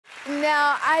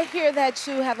Now, I hear that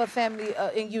you have a family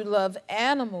and you love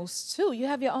animals, too. You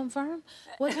have your own farm?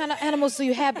 What kind of animals do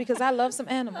you have? Because I love some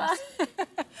animals.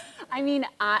 I mean,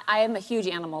 I am a huge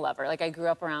animal lover. Like, I grew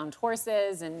up around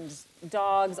horses and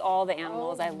dogs, all the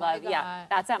animals I love. Yeah,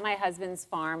 that's at my husband's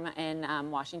farm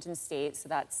in Washington State, so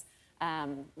that's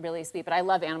really sweet. But I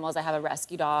love animals. I have a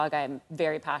rescue dog. I'm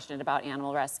very passionate about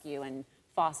animal rescue and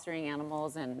fostering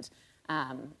animals and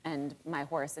my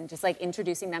horse. And just, like,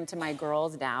 introducing them to my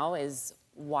girls now is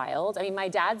wild. I mean, my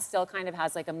dad still kind of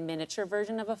has like a miniature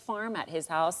version of a farm at his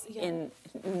house,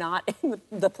 not in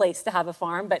the place to have a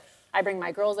farm, but I bring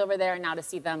my girls over there now to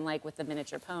see them like with the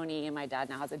miniature pony, and my dad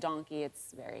now has a donkey.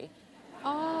 It's very,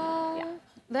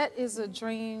 That is a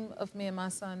dream of me and my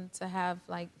son to have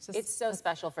like just. It's so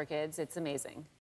special for kids. It's amazing.